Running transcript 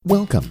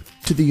Welcome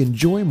to the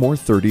Enjoy More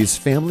 30s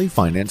Family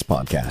Finance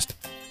Podcast,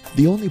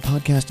 the only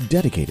podcast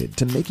dedicated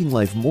to making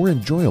life more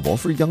enjoyable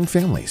for young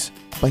families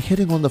by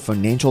hitting on the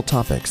financial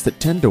topics that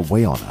tend to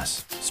weigh on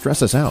us,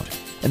 stress us out,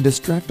 and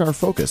distract our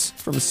focus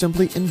from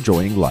simply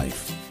enjoying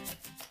life.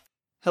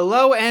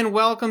 Hello and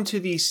welcome to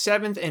the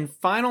 7th and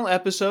final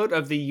episode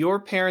of the Your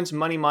Parents'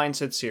 Money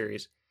Mindset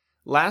series.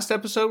 Last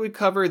episode we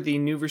covered the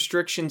new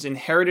restrictions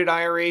inherited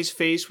IRAs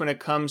face when it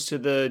comes to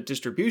the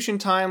distribution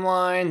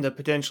timeline, the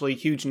potentially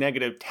huge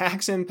negative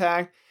tax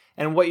impact,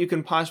 and what you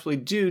can possibly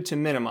do to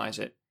minimize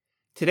it.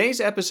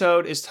 Today's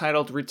episode is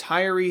titled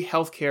Retiree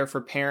Healthcare for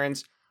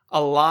Parents,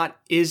 A Lot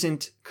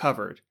Isn't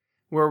Covered,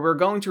 where we're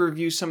going to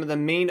review some of the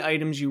main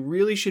items you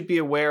really should be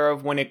aware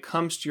of when it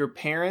comes to your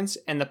parents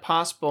and the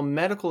possible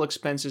medical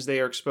expenses they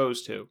are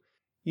exposed to.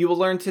 You will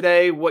learn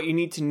today what you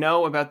need to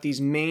know about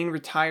these main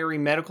retiree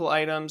medical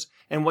items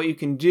and what you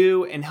can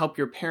do and help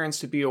your parents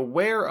to be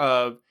aware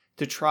of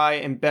to try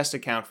and best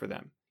account for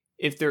them.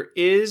 If there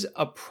is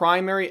a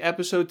primary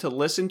episode to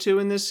listen to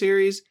in this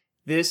series,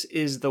 this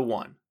is the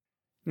one.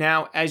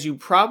 Now, as you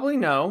probably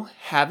know,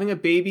 having a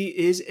baby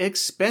is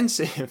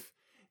expensive.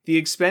 The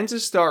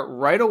expenses start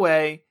right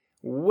away,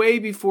 way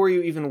before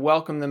you even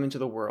welcome them into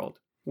the world.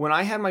 When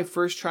I had my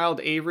first child,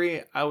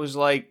 Avery, I was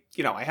like,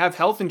 I have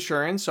health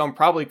insurance, so I'm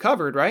probably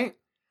covered, right?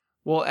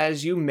 Well,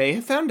 as you may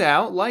have found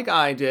out, like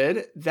I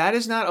did, that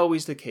is not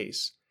always the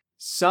case.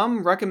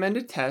 Some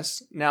recommended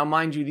tests, now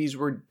mind you, these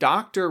were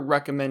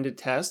doctor-recommended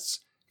tests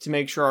to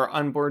make sure our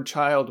unborn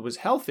child was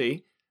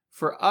healthy,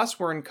 for us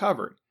weren't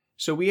covered.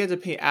 So we had to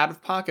pay out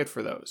of pocket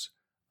for those.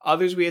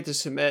 Others we had to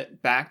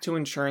submit back to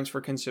insurance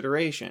for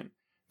consideration.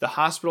 The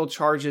hospital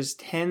charges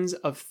tens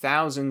of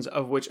thousands,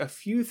 of which a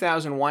few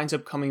thousand winds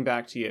up coming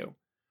back to you.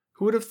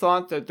 Who would have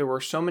thought that there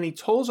were so many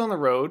tolls on the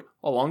road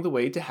along the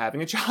way to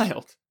having a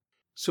child?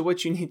 So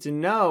what you need to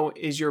know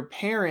is your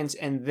parents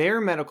and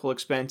their medical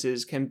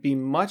expenses can be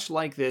much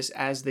like this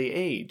as they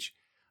age.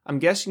 I'm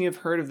guessing you've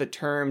heard of the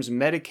terms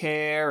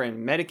Medicare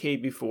and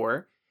Medicaid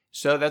before,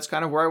 so that's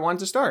kind of where I want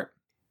to start.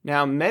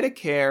 Now,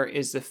 Medicare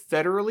is the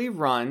federally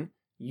run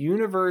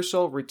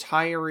universal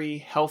retiree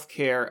health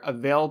care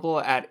available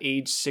at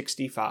age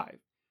 65.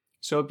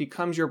 So it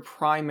becomes your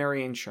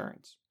primary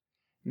insurance.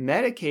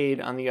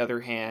 Medicaid, on the other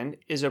hand,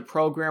 is a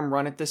program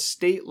run at the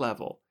state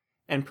level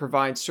and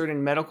provides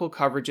certain medical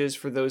coverages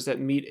for those that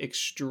meet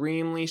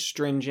extremely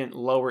stringent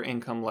lower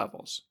income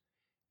levels.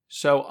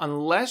 So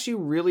unless you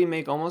really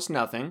make almost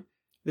nothing,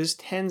 this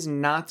tends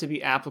not to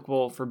be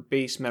applicable for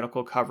base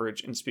medical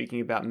coverage in speaking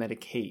about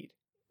Medicaid.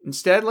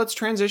 Instead, let's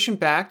transition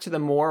back to the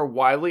more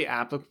widely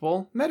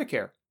applicable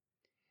Medicare.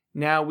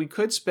 Now, we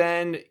could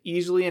spend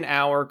easily an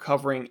hour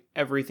covering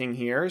everything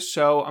here,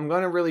 so I'm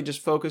going to really just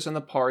focus on the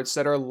parts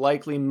that are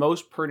likely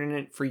most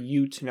pertinent for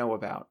you to know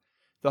about,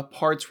 the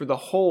parts where the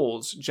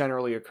holes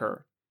generally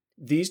occur.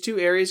 These two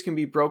areas can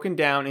be broken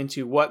down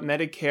into what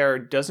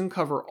Medicare doesn't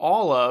cover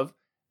all of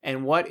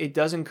and what it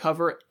doesn't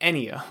cover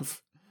any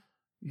of.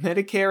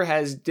 Medicare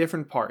has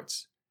different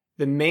parts.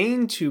 The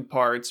main two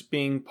parts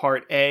being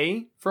Part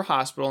A for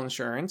hospital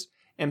insurance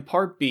and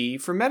Part B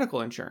for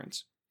medical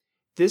insurance.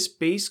 This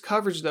base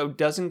coverage, though,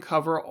 doesn't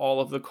cover all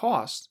of the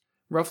costs.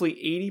 Roughly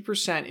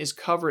 80% is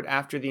covered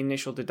after the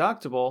initial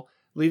deductible,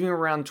 leaving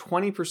around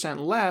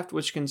 20% left,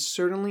 which can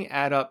certainly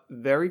add up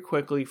very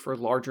quickly for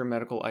larger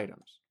medical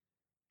items.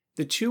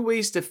 The two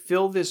ways to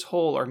fill this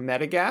hole are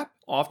Medigap,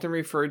 often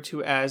referred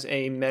to as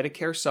a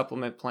Medicare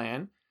supplement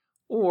plan,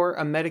 or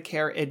a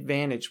Medicare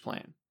Advantage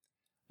plan.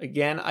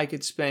 Again, I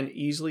could spend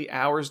easily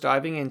hours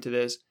diving into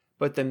this,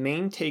 but the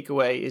main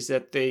takeaway is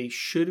that they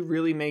should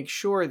really make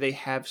sure they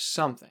have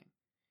something.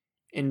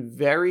 In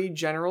very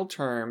general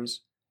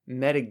terms,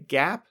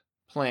 Medigap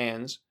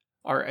plans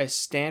are a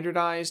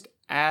standardized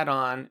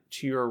add-on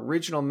to your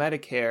original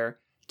Medicare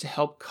to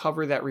help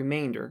cover that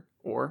remainder,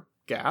 or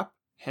gap,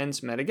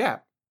 hence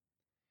Medigap.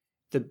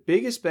 The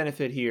biggest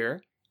benefit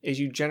here is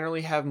you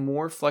generally have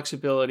more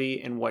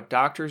flexibility in what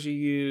doctors you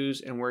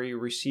use and where you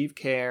receive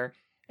care.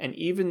 And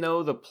even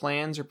though the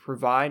plans are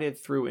provided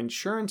through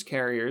insurance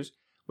carriers,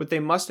 what they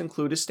must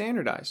include is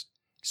standardized.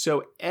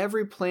 So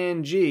every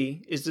Plan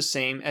G is the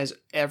same as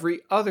every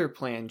other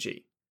Plan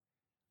G.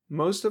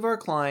 Most of our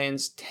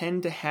clients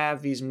tend to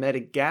have these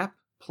Medigap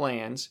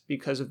plans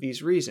because of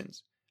these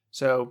reasons.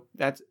 So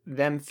that's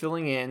them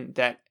filling in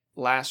that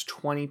last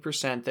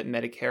 20% that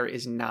Medicare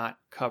is not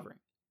covering.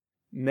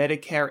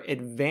 Medicare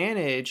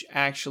Advantage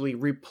actually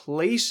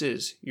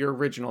replaces your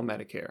original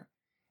Medicare.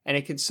 And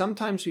it can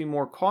sometimes be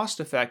more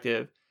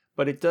cost-effective,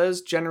 but it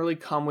does generally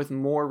come with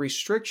more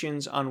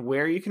restrictions on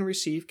where you can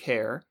receive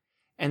care,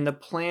 and the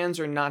plans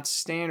are not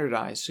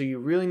standardized, so you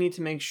really need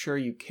to make sure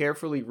you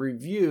carefully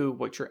review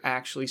what you're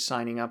actually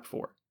signing up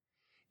for.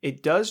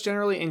 It does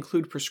generally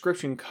include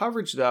prescription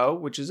coverage, though,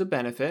 which is a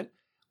benefit,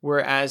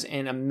 whereas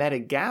in a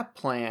Medigap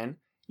plan,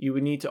 you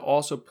would need to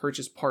also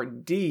purchase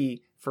Part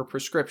D for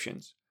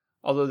prescriptions,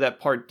 although that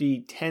Part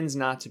D tends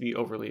not to be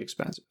overly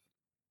expensive.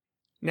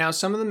 Now,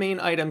 some of the main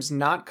items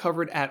not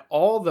covered at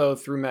all, though,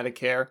 through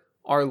Medicare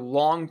are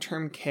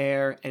long-term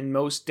care and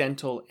most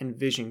dental and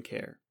vision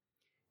care.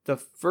 The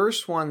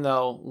first one,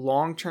 though,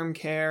 long-term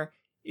care,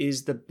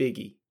 is the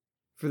biggie.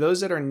 For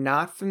those that are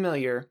not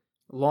familiar,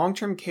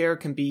 long-term care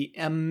can be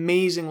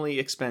amazingly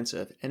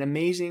expensive, and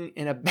amazing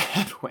in a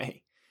bad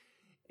way.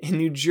 In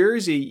New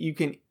Jersey, you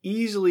can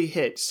easily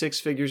hit 6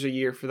 figures a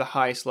year for the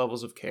highest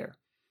levels of care.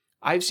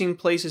 I've seen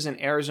places in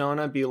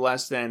Arizona be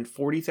less than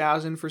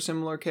 $40,000 for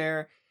similar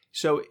care,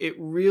 so it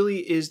really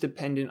is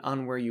dependent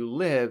on where you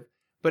live,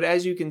 but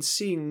as you can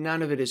see,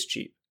 none of it is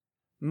cheap.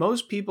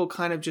 Most people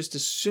kind of just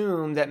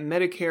assume that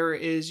Medicare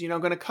is,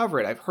 going to cover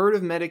it. I've heard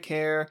of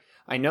Medicare.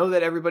 I know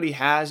that everybody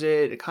has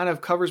it. It kind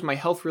of covers my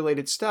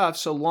health-related stuff,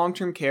 so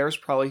long-term care is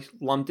probably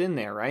lumped in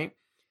there, right?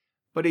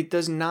 But it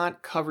does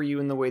not cover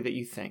you in the way that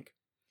you think.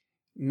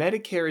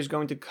 Medicare is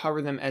going to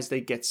cover them as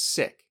they get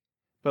sick.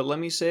 But let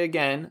me say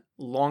again,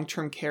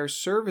 long-term care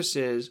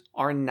services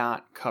are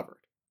not covered.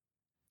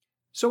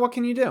 So what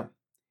can you do?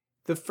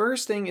 The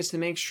first thing is to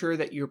make sure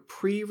that your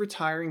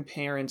pre-retiring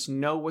parents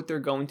know what they're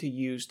going to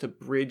use to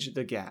bridge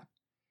the gap.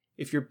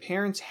 If your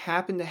parents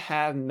happen to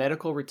have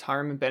medical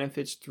retirement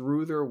benefits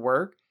through their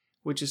work,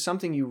 which is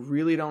something you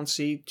really don't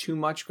see too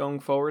much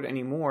going forward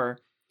anymore,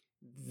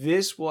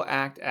 this will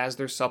act as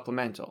their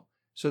supplemental.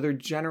 So they're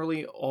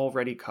generally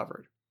already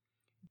covered.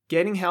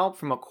 Getting help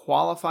from a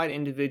qualified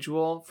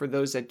individual for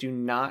those that do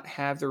not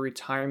have their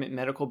retirement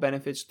medical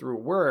benefits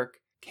through work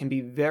can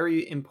be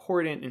very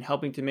important in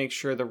helping to make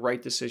sure the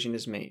right decision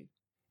is made.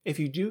 If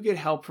you do get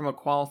help from a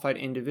qualified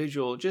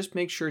individual, just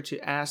make sure to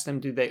ask them,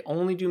 do they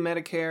only do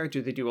Medicare?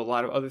 Do they do a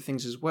lot of other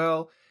things as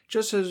well?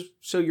 Just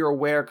so you're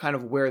aware kind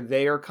of where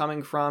they are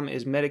coming from.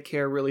 Is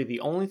Medicare really the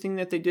only thing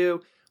that they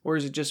do? Or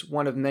is it just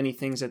one of many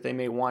things that they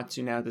may want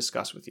to now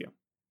discuss with you?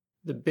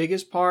 The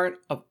biggest part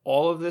of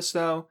all of this,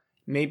 though,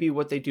 may be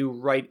what they do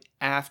right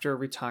after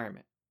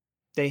retirement.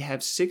 They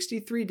have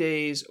 63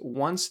 days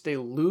once they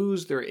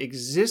lose their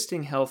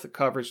existing health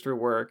coverage through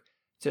work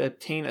to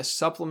obtain a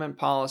supplement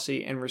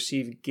policy and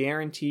receive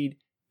guaranteed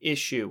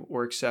issue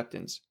or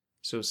acceptance.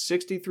 So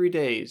 63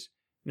 days,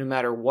 no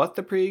matter what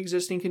the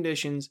pre-existing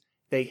conditions,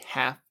 they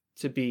have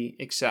to be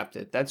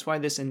accepted. That's why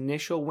this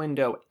initial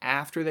window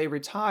after they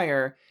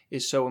retire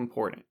is so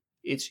important.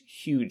 It's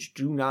huge.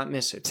 Do not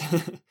miss it.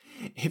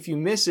 If you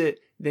miss it,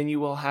 then you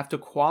will have to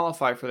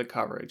qualify for the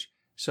coverage.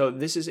 So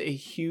this is a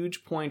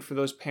huge point for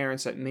those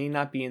parents that may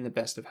not be in the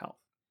best of health.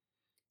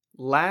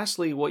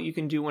 Lastly, what you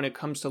can do when it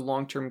comes to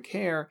long-term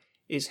care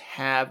is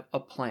have a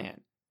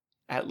plan.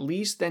 At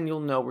least then you'll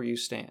know where you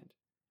stand.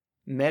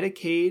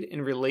 Medicaid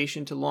in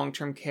relation to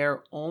long-term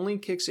care only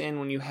kicks in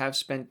when you have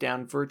spent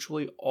down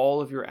virtually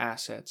all of your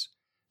assets.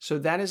 So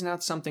that is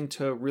not something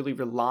to really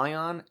rely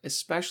on,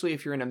 especially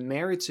if you're in a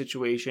married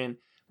situation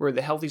where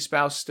the healthy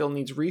spouse still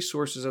needs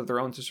resources of their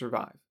own to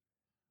survive.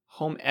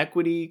 Home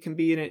equity can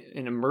be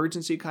an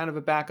emergency kind of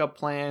a backup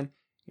plan.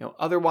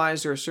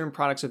 Otherwise, there are certain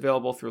products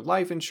available through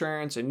life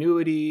insurance,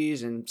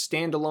 annuities, and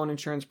standalone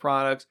insurance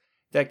products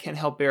that can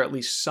help bear at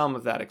least some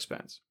of that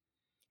expense.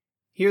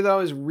 Here,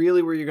 though, is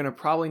really where you're going to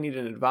probably need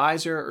an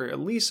advisor or at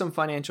least some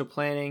financial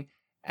planning,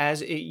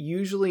 as it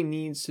usually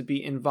needs to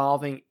be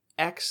involving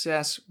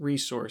excess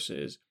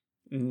resources,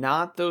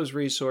 not those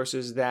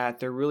resources that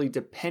they're really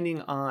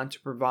depending on to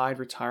provide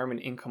retirement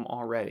income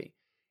already.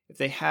 If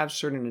they have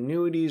certain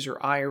annuities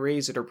or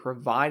IRAs that are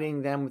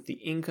providing them with the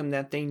income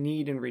that they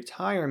need in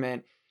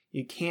retirement,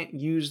 you can't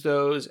use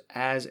those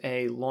as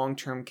a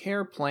long-term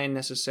care plan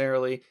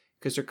necessarily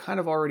because they're kind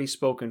of already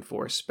spoken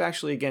for,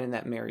 especially again in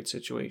that married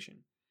situation.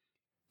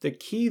 The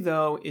key,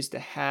 though, is to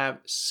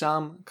have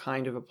some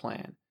kind of a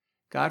plan.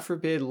 God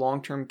forbid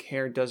long-term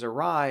care does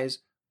arise,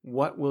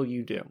 what will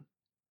you do?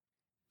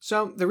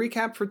 So the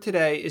recap for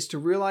today is to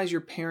realize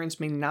your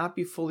parents may not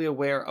be fully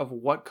aware of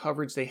what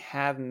coverage they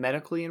have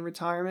medically in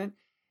retirement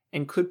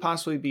and could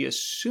possibly be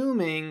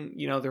assuming,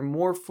 they're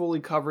more fully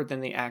covered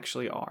than they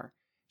actually are.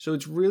 So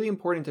it's really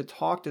important to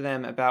talk to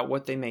them about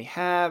what they may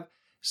have,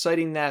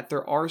 citing that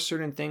there are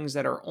certain things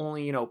that are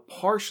only,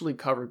 partially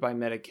covered by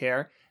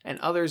Medicare and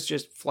others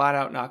just flat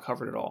out not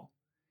covered at all.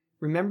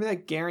 Remember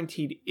that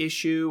guaranteed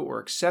issue or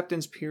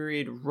acceptance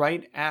period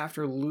right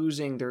after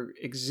losing their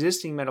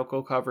existing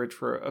medical coverage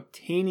for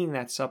obtaining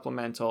that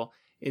supplemental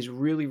is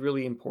really,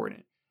 really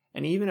important.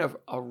 And even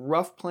a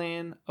rough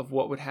plan of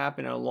what would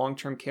happen in a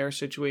long-term care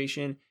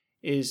situation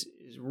is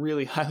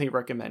really highly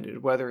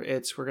recommended. Whether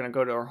it's we're going to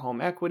go to our home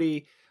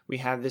equity, we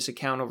have this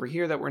account over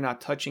here that we're not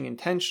touching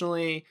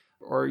intentionally,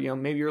 or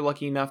maybe you're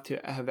lucky enough to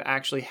have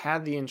actually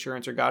had the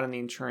insurance or gotten the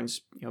insurance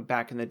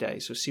back in the day.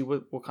 So see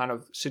what kind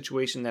of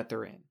situation that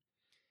they're in.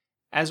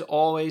 As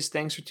always,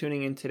 thanks for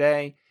tuning in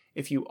today.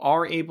 If you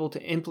are able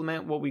to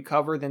implement what we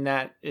cover, then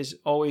that is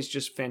always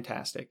just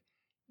fantastic.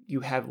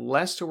 You have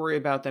less to worry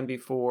about than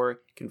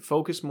before, can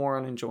focus more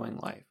on enjoying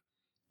life.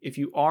 If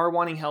you are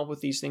wanting help with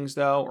these things,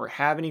 though, or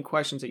have any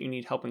questions that you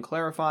need help in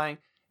clarifying,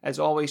 as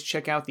always,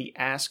 check out the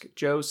Ask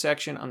Joe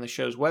section on the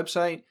show's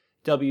website,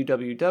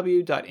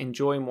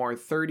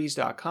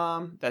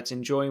 www.enjoymore30s.com. That's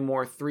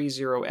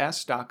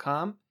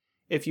enjoymore30s.com.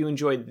 If you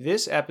enjoyed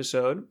this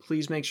episode,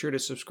 please make sure to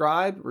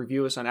subscribe,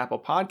 review us on Apple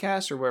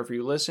Podcasts or wherever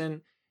you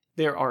listen.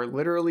 There are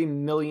literally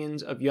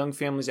millions of young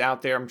families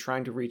out there I'm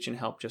trying to reach and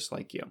help just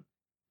like you.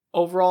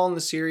 Overall in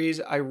the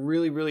series, I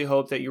really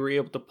hope that you were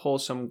able to pull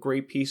some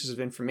great pieces of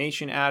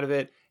information out of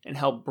it and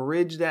help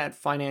bridge that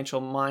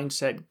financial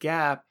mindset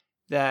gap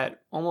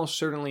that almost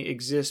certainly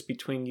exists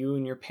between you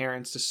and your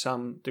parents to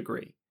some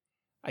degree.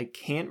 I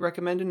can't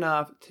recommend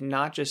enough to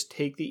not just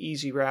take the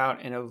easy route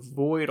and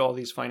avoid all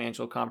these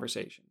financial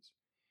conversations.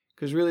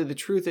 Because really the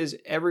truth is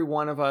every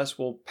one of us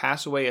will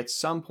pass away at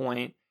some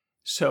point,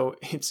 so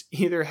it's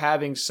either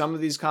having some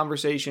of these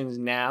conversations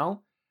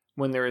now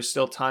when there is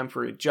still time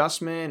for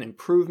adjustment,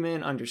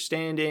 improvement,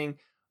 understanding,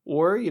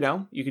 or,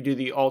 you could do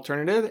the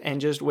alternative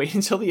and just wait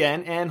until the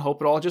end and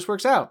hope it all just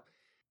works out.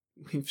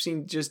 We've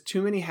seen just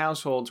too many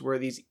households where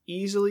these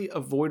easily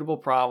avoidable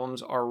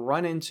problems are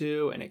run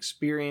into and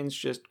experienced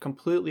just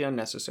completely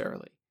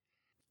unnecessarily.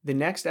 The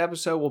next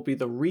episode will be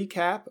the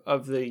recap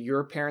of the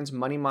Your Parents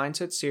Money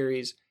Mindset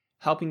series,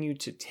 helping you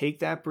to take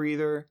that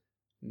breather,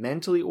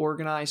 mentally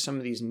organize some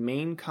of these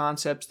main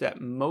concepts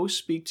that most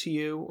speak to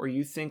you or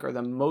you think are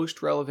the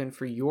most relevant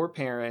for your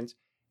parents,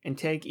 and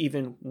take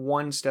even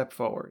one step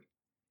forward.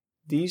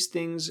 These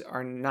things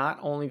are not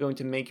only going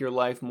to make your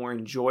life more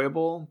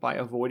enjoyable by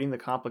avoiding the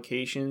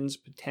complications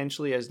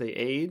potentially as they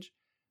age,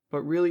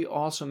 but really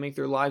also make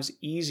their lives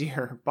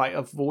easier by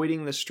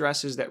avoiding the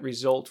stresses that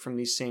result from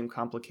these same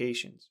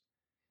complications.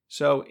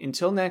 So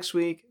until next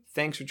week,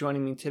 thanks for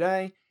joining me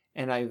today,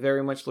 and I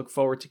very much look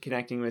forward to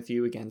connecting with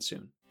you again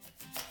soon.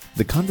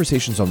 The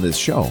conversations on this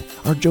show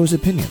are Joe's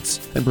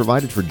opinions and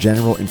provided for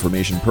general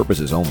information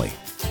purposes only.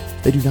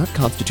 They do not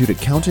constitute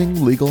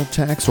accounting, legal,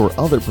 tax, or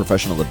other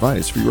professional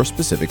advice for your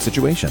specific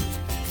situation.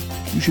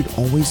 You should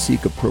always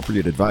seek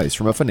appropriate advice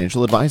from a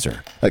financial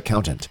advisor,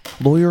 accountant,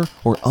 lawyer,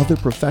 or other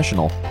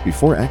professional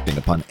before acting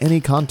upon any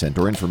content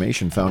or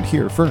information found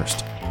here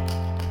first.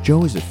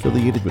 Joe is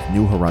affiliated with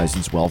New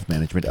Horizons Wealth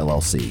Management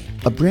LLC,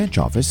 a branch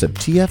office of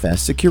TFS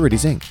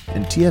Securities Inc.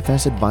 and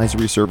TFS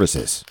Advisory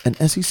Services, an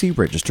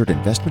SEC-registered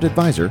investment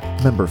advisor,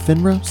 member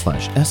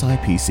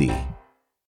FINRA/SIPC.